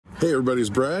Hey everybody, it's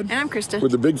Brad. And I'm Krista.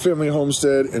 With the Big Family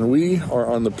Homestead, and we are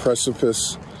on the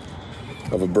precipice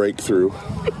of a breakthrough.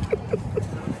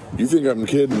 You think I'm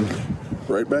kidding?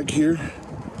 Right back here,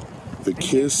 the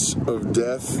kiss of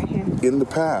death in the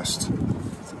past.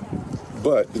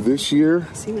 But this year,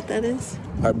 see what that is?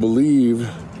 I believe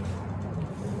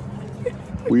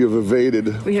we have evaded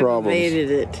problems. We have evaded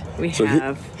it. We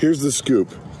have. Here's the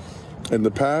scoop. In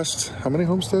the past, how many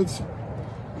homesteads?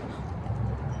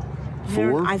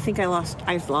 4? I think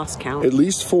I've lost count. At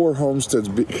least 4 homesteads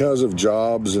because of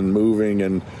jobs and moving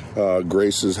and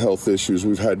Grace's health issues.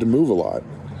 We've had to move a lot.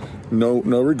 No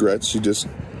regrets. You just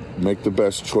make the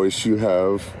best choice you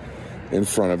have in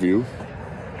front of you.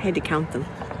 I had to count them.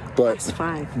 But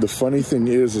 5. the funny thing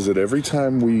is that every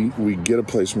time we get a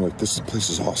place, we're like, this place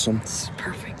is awesome. This is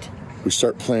perfect. We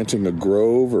start planting a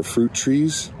grove or fruit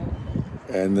trees,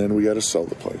 and then we got to sell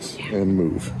the place and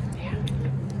move. Yeah.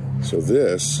 So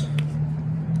this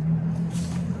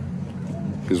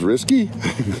is risky.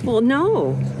 Well,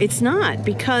 no, it's not,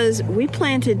 because we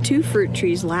planted 2 fruit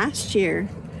trees last year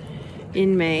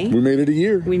in May. We made it a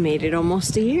year. We made it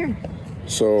almost a year.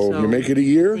 So you make it a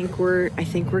year. I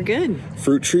think we're good.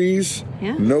 Fruit trees,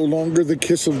 no longer the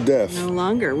kiss of death. No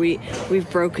longer. We've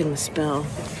broken the spell.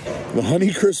 The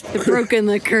Honey Crisp. We've broken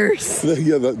the curse.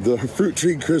 The fruit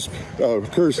tree crisp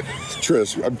curse.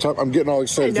 Tris, I'm getting all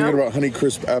excited thinking about Honey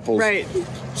Crisp apples. Right.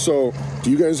 So,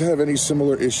 do you guys have any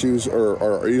similar issues, or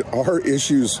are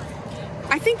issues?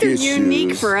 I think they're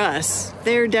unique for us.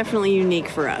 They're definitely unique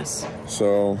for us.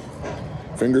 So,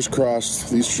 fingers crossed,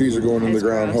 these trees are going in the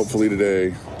ground hopefully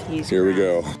today. Here we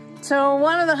go. So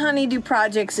one of the honeydew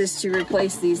projects is to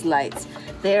replace these lights.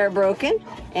 They are broken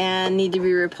and need to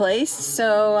be replaced.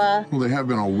 So well, they have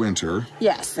been all winter.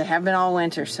 Yes, they have been all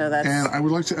winter. So that's. And I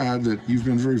would like to add that you've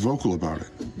been very vocal about it.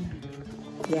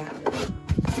 Yeah.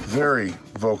 Very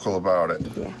vocal about it.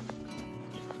 Yeah.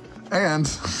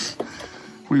 And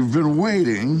we've been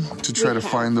waiting to try to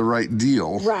find the right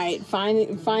deal. Right,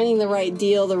 finding the right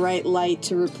deal, the right light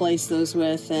to replace those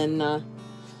with, and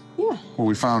yeah. Well,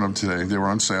 we found them today. They were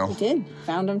on sale. We did.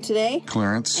 Found them today.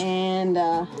 Clearance. And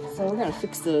so we're gonna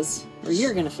fix those, or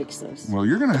you're gonna fix those. Well,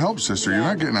 you're gonna help, sister. Yeah. You're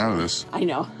not getting out of this. I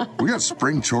know. We got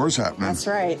spring chores happening. That's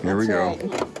right. Here we go.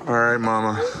 All right,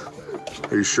 Mama.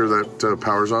 Are you sure that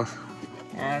power's off?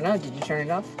 I don't know. Did you turn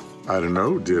it off? I don't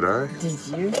know. Did I? Did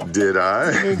you? Did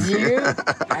I? Did you?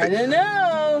 I don't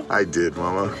know. I did,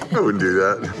 Mama. I wouldn't do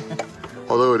that.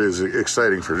 Although it is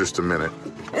exciting for just a minute.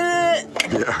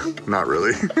 Yeah, not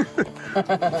really.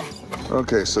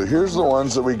 Okay, so here's the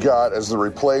ones that we got as the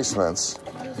replacements.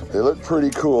 They look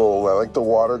pretty cool. I like the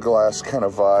water glass kind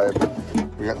of vibe.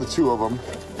 We got the 2 of them.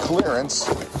 Clearance.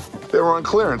 They were on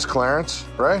clearance, Clarence,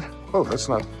 right? Oh, that's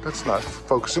not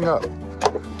focusing up.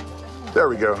 There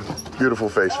we go. Beautiful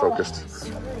face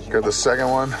focused. Got the second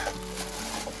one.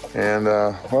 And,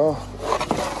 well,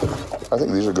 I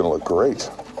think these are going to look great.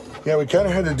 Yeah, we kind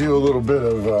of had to do a little bit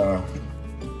of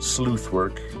sleuth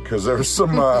work because there was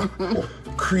some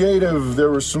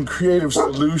creative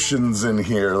solutions in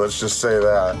here. Let's just say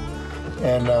that.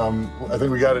 And I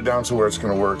think we got it down to where it's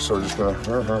going to work. So we're just going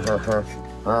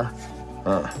to.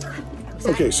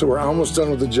 Okay, so we're almost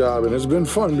done with the job, and it's been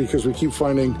fun because we keep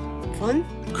finding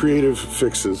creative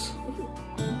fixes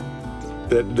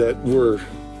that were,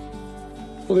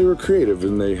 well, they were creative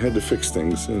and they had to fix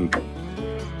things, and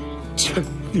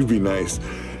you'd be nice.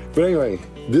 But anyway,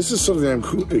 this is something I'm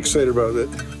excited about that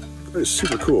is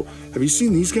super cool. Have you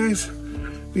seen these guys?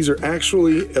 These are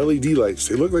actually LED lights.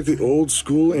 They look like the old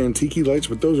school antique lights,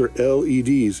 but those are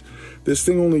LEDs. This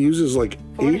thing only uses like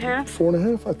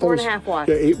 4.5? I thought 4.5 watts.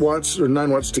 Yeah, 8 watts or 9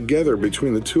 watts together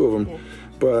between the 2 of them. Yeah.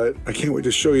 But I can't wait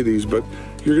to show you these, but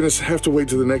you're gonna have to wait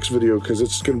to the next video because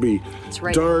it's gonna be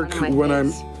dark when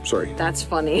I'm, sorry. That's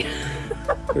funny.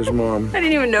 There's Mom. I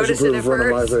didn't even notice it at front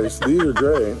first. Of my face. These are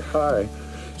great, hi.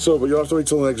 So, but you'll have to wait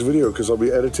till the next video because I'll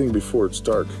be editing before it's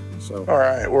dark. So. All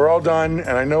right, we're all done,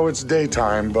 and I know it's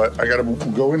daytime, but I gotta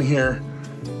go in here.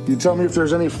 You tell me if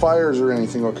there's any fires or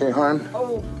anything, okay, hon?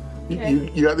 Oh,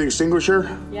 okay. You got the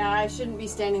extinguisher? Yeah, I shouldn't be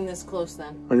standing this close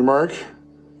then. On your mark?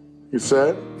 You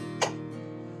set?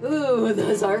 Ooh,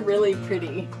 those are really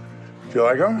pretty. Do you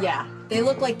like them? Yeah, they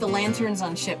look like the lanterns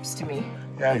on ships to me.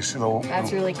 Yeah, you see the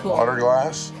That's really cool. Water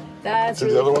glass? That's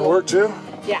really cool. Did the other one work too?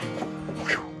 Yeah.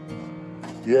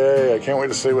 Yay, I can't wait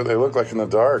to see what they look like in the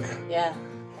dark. Yeah.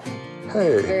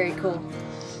 Hey. Very cool.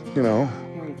 You know,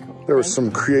 very cool. There was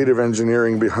some creative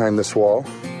engineering behind this wall.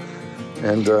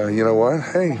 And you know what?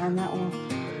 Hey. Behind that wall.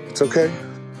 It's okay.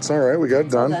 It's all right. We got it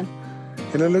done.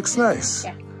 And it looks nice.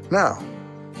 Yeah. Now,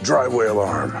 driveway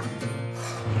alarm.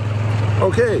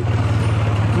 Okay.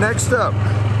 Next up,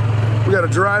 We got a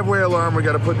driveway alarm we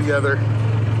got to put together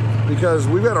because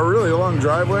we've got a really long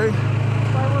driveway.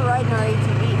 That's why we're riding our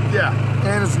ATV. Yeah,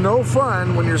 and it's no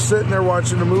fun when you're sitting there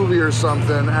watching a movie or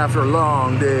something after a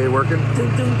long day working.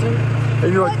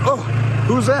 And you're like, oh,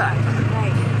 who's that? Right,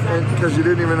 exactly. Because you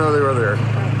didn't even know they were there.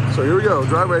 Right. So here we go,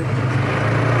 driveway.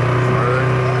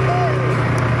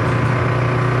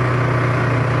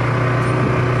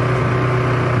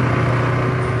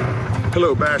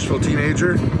 Hello, bashful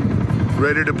teenager.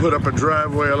 Ready to put up a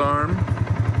driveway alarm?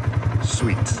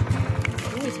 Sweet.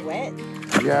 Ooh, it's wet.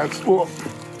 Yeah,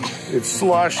 it's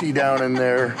sloshy down in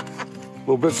there. A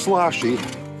little bit sloshy.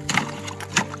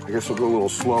 I guess we'll go a little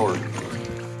slower.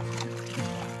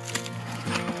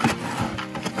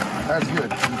 That's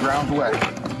good. The ground's wet.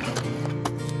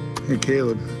 Hey,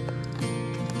 Caleb.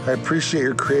 I appreciate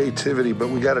your creativity, but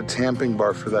we got a tamping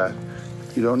bar for that.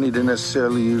 You don't need to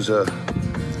necessarily use a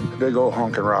big old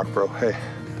honking rock, bro. Hey,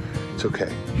 it's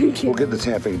okay. We'll get the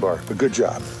tamping bar, but good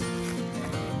job.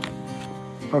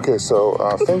 Okay, so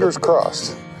fingers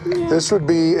crossed. Yeah. This would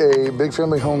be a Big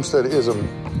Family Homestead ism.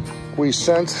 We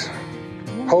sent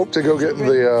Hope to go get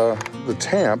the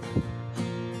tamp.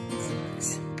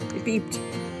 It beeped.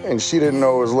 And she didn't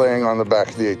know it was laying on the back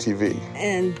of the ATV.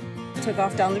 And took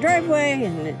off down the driveway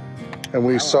and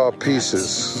we saw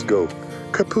pieces go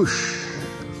kapoosh.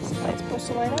 Light's supposed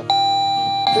to light up.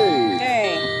 Hey.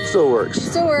 Hey. Still works.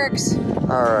 Still works.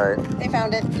 All right. They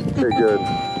found it. Okay, good.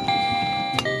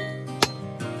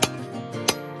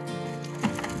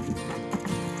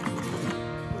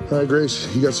 All right,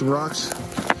 Grace, you got some rocks?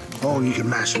 Oh, you can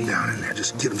mash them down in there.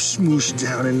 Just get them smooshed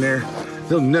down in there.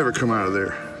 They'll never come out of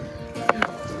there.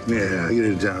 Yeah, get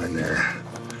it down in there.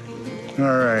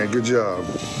 All right, good job.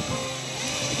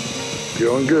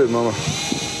 Going good, Mama.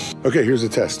 Okay, here's the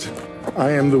test.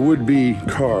 I am the would-be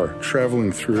car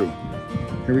traveling through.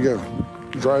 Here we go,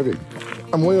 driving.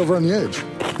 I'm way over on the edge.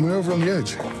 I'm way over on the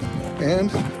edge. And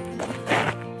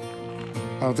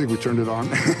I don't think we turned it on.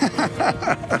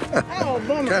 Oh,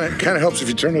 bummer. Kind of helps if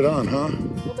you turn it on, huh? A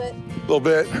little bit. A little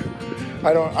bit.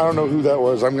 I don't know who that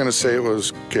was. I'm gonna say it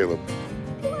was Caleb.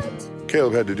 What?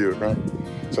 Caleb had to do it, right?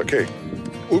 It's okay.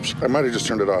 Oops, I might have just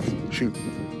turned it off. Shoot,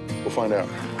 we'll find out.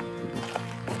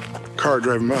 Car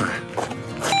driving by.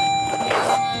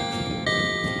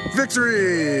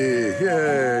 Victory!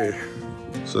 Yay!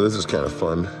 So this is kind of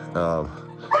fun.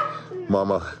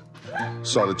 Mama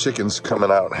saw the chickens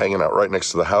coming out, hanging out right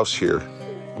next to the house here,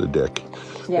 the deck.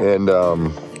 Yeah. And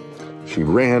she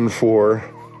ran for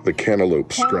the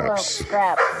cantaloupe scraps.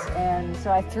 And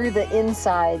so I threw the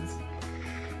insides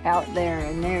out there,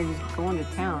 and they're just going to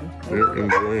town. They're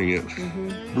enjoying it.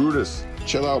 Mm-hmm. Brutus,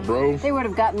 chill out, bro. They would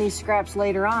have gotten these scraps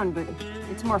later on, but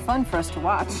it's more fun for us to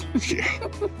watch. Yeah.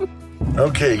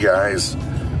 Okay, guys,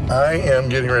 I am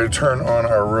getting ready to turn on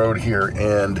our road here,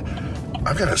 and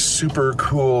I've got a super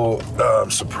cool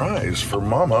surprise for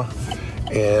Mama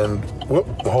and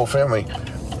the whole family,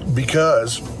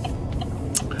 because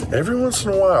every once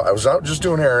in a while, I was out just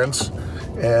doing errands,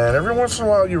 and every once in a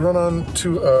while you run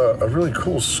onto a really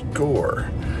cool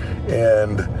store.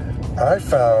 And I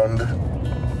found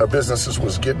a business that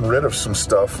was getting rid of some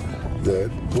stuff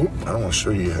that, I don't want to show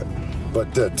you yet,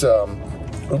 but that,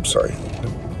 oops, sorry.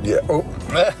 Yeah,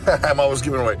 I'm always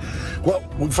giving away. Well,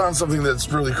 we found something that's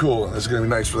really cool. It's gonna be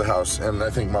nice for the house, and I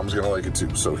think Mom's gonna like it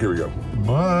too, so here we go.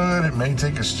 But it may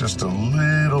take us just a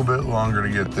little bit longer to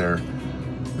get there.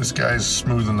 This guy's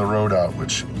smoothing the road out,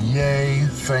 which, yay,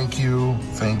 thank you,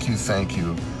 thank you, thank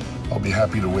you. I'll be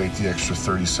happy to wait the extra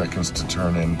 30 seconds to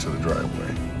turn into the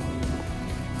driveway.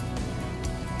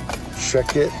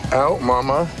 Check it out,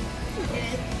 Mama.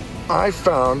 I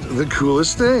found the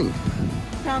coolest thing.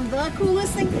 Found the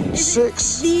coolest thing? Is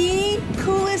 6. It the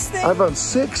coolest thing? I found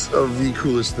 6 of the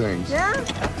coolest things. Yeah?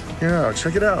 Yeah,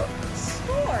 check it out.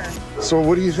 Sure. So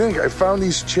what do you think? I found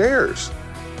these chairs.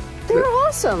 They're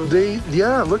awesome.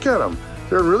 Yeah, look at them.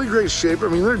 They're in really great shape. I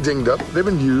mean, they're dinged up. They've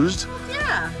been used.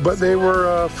 Yeah. But they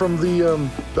were from the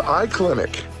eye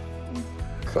clinic.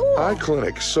 Cool. The eye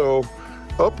clinic. So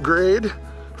upgrade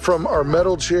from our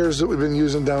metal chairs that we've been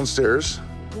using downstairs.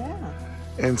 Yeah.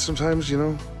 And sometimes, you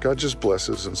know, God just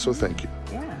blesses, and so thank you.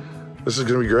 Yeah. This is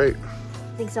gonna be great.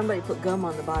 I think somebody put gum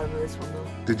on the bottom of this one though.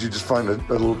 Did you just find a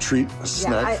little treat, a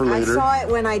snack for later? I saw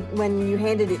it when you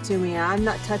handed it to me. I'm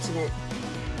not touching it.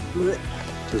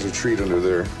 There's a treat under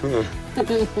there.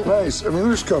 Nice. I mean,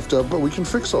 they're scuffed up, but we can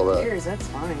fix all that. Cheers, that's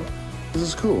fine. This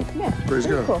is cool. Yeah. Praise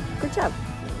God. Cool. Good job.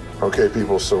 Okay,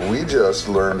 people, so we just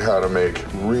learned how to make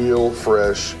real,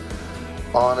 fresh,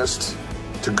 honest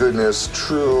to goodness,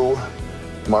 true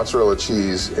mozzarella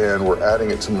cheese, and we're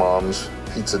adding it to Mom's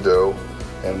pizza dough.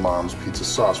 and Mom's pizza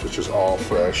sauce, which is all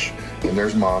fresh. And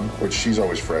there's Mom, which she's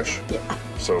always fresh. Yeah.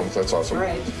 So that's awesome.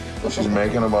 Right. She's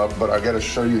making them up, but I gotta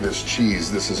show you this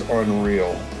cheese. This is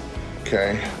unreal,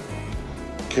 okay?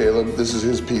 Caleb, this is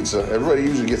his pizza. Everybody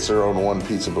usually gets their own one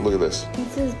pizza, but look at this.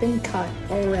 Pizza's been cut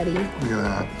already. Look at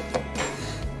that.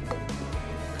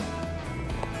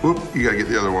 Whoop, you gotta get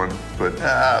the other one, but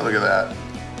look at that.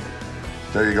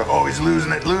 There you go. Oh, he's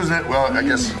losing it. Well, I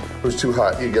guess it was too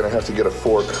hot. You're gonna have to get a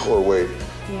fork or wait.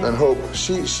 Yeah. And Hope,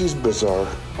 she's bizarre.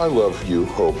 I love you,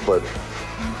 Hope, but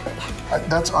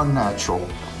that's unnatural.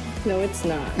 No, it's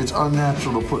not. It's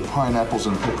unnatural to put pineapples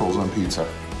and pickles on pizza.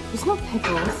 There's no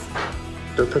pickles.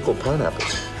 They're pickled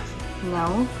pineapples.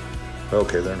 No.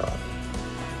 Okay, they're not.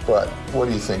 But what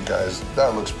do you think, guys?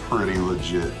 That looks pretty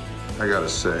legit, I gotta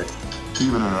say.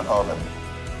 Even in an oven.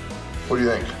 What do you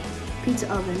think? Pizza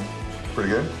oven. Pretty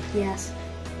good? Yes.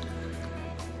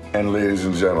 And ladies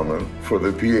and gentlemen, for the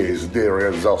pièce de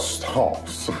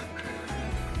résistance,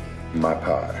 my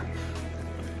pie.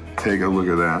 Take a look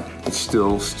at that. It's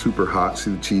still super hot.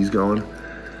 See the cheese going?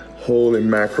 Holy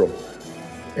mackerel.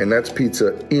 And that's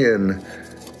pizza in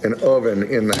an oven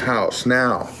in the house.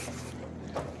 Now,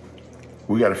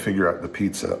 we got to figure out the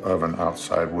pizza oven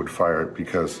outside wood fire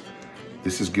because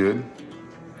this is good.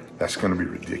 That's going to be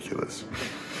ridiculous.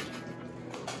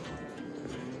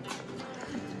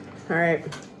 All right.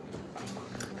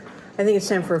 I think it's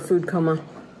time for a food coma.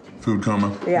 Food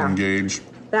coma? Yeah. Engage.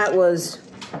 That was,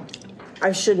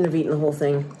 I shouldn't have eaten the whole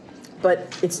thing,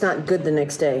 but it's not good the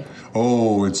next day.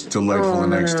 Oh, it's delightful the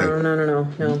next day. No.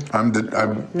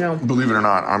 No. Believe it or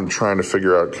not, I'm trying to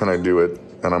figure out, can I do it?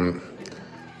 And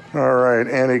all right,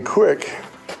 and a quick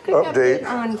update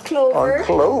on Clover. On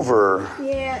Clover.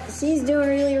 Yeah, she's doing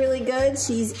really, really good.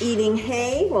 She's eating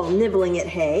hay, well, nibbling at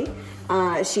hay.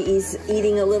 She's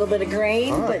eating a little bit of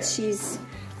grain, but she's,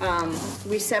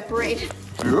 we separate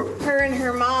her and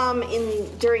her mom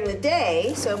during the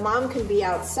day, so Mom can be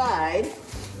outside.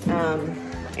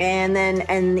 And then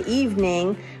in the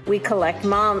evening, we collect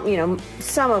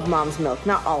some of Mom's milk,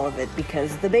 not all of it,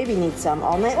 because the baby needs some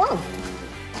all night long.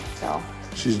 So.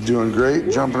 She's doing great,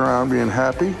 jumping around, being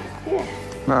happy. Yeah.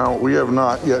 Now, we have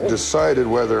not yet decided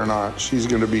whether or not she's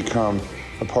going to become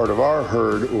a part of our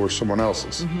herd or someone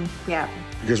else's. Yeah.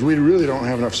 Because we really don't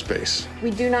have enough space.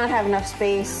 We do not have enough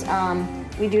space.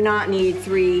 We do not need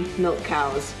 3 milk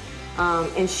cows.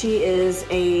 And she is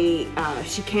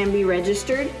she can be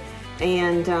registered,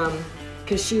 and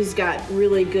because she's got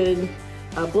really good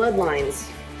bloodlines.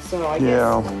 So I guess.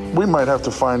 Yeah, we might have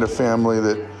to find a family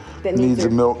that needs a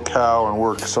milk cow and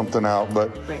work something out,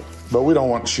 but we don't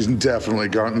want. She's definitely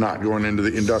not going into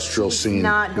the industrial scene.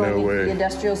 Not going into the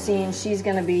industrial scene. She's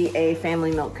going to be a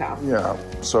family milk cow. Yeah.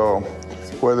 So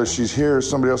whether she's here or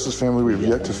somebody else's family, we've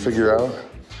yet to figure out.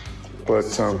 But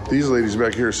these ladies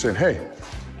back here are saying, "Hey,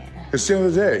 it's the end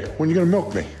of the day. When are you going to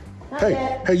milk me?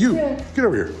 Hey, you, get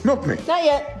over here. Milk me. Not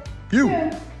yet.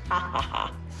 You."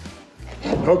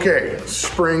 Okay,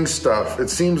 spring stuff. It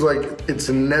seems like it's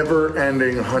a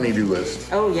never-ending honey-do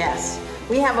list. Oh, yes.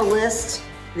 We have a list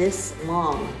this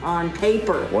long on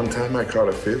paper. One time I caught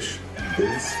a fish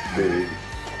this big.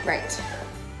 Right.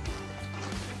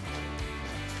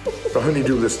 The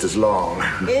honey-do list is long.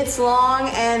 It's long,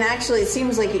 and actually it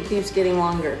seems like it keeps getting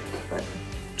longer. But.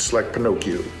 It's like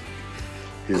Pinocchio.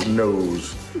 His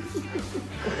nose.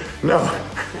 No.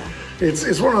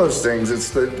 It's one of those things. It's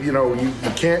that, you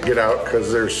can't get out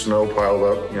because there's snow piled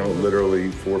up, literally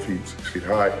 4 feet, 6 feet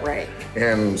high. Right.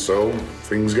 And so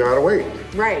things gotta wait.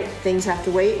 Right. Things have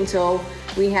to wait until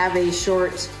we have a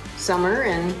short summer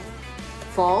and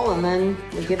fall, and then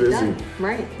we get it done.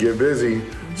 Right. Get busy.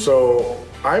 So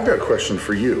I've got a question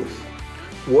for you.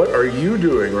 What are you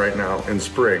doing right now in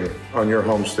spring on your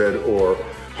homestead or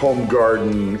home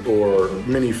garden or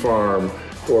mini farm?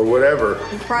 Or whatever.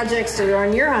 Projects that are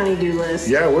on your honey-do list.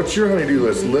 Yeah, what's your honey-do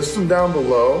list? List them down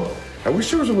below. I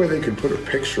wish there was a way they could put a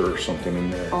picture or something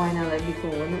in there. Oh, I know, that'd be cool,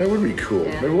 wouldn't it? That would be cool.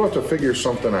 Yeah. Maybe we'll have to figure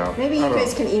something out. Maybe you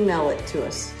guys can email it to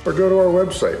us. Or go to our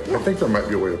website. Yeah. I think there might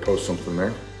be a way to post something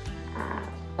there.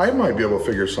 I might be able to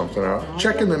figure something out.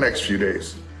 Check in the next few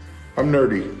days. I'm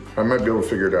nerdy. I might be able to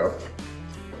figure it out.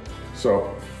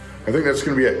 So, I think that's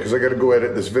going to be it, because I got to go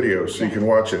edit this video so you can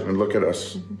watch it and look at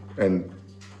us and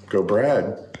go,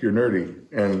 Brad, you're nerdy,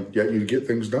 and yet you get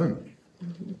things done.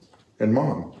 And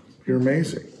Mom, you're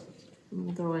amazing.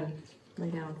 We'll go and lay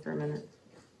down for a minute.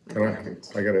 I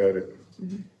got to edit.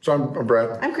 So I'm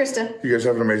Brad. I'm Krista. You guys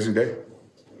have an amazing day.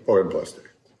 Oh, and blessed day.